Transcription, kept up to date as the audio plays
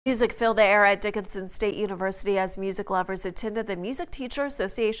Music filled the air at Dickinson State University as music lovers attended the Music Teacher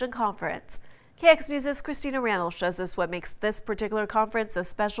Association Conference. KX News' Christina Randall shows us what makes this particular conference so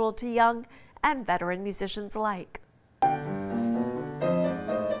special to young and veteran musicians alike.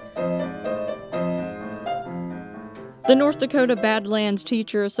 The North Dakota Badlands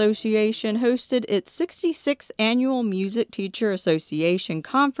Teacher Association hosted its 66th annual Music Teacher Association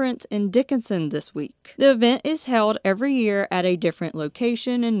Conference in Dickinson this week. The event is held every year at a different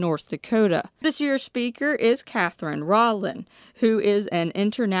location in North Dakota. This year's speaker is Catherine Rollin, who is an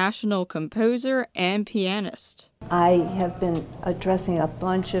international composer and pianist. I have been addressing a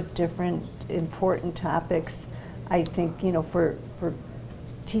bunch of different important topics. I think, for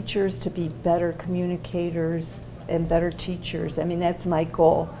teachers to be better communicators and better teachers. I mean, that's my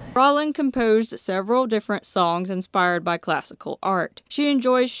goal. Rollin composed several different songs inspired by classical art. She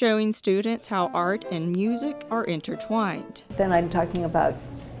enjoys showing students how art and music are intertwined. Then I'm talking about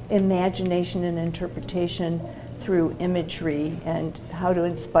imagination and interpretation through imagery and how to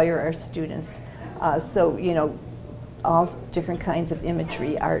inspire our students. All different kinds of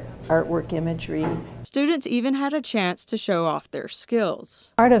imagery, artwork imagery. Students even had a chance to show off their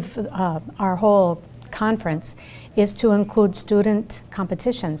skills. Part of our whole conference is to include student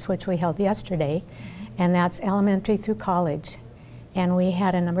competitions, which we held yesterday, and that's elementary through college. And we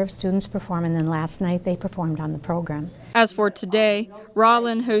had a number of students perform, and then last night they performed on the program. As for today,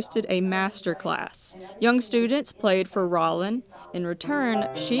 Rollin hosted a master class. Young students played for Rollin. In return,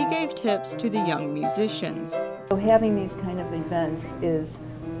 she gave tips to the young musicians. So having these kind of events is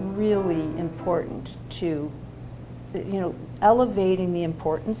really important to, elevating the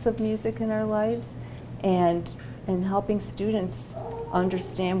importance of music in our lives and helping students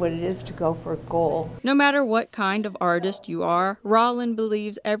understand what it is to go for a goal. No matter what kind of artist you are, Rollin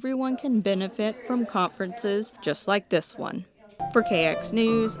believes everyone can benefit from conferences just like this one. For KX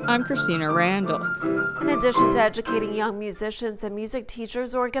News, I'm Christina Randall. In addition to educating young musicians and music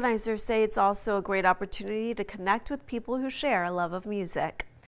teachers, organizers say it's also a great opportunity to connect with people who share a love of music.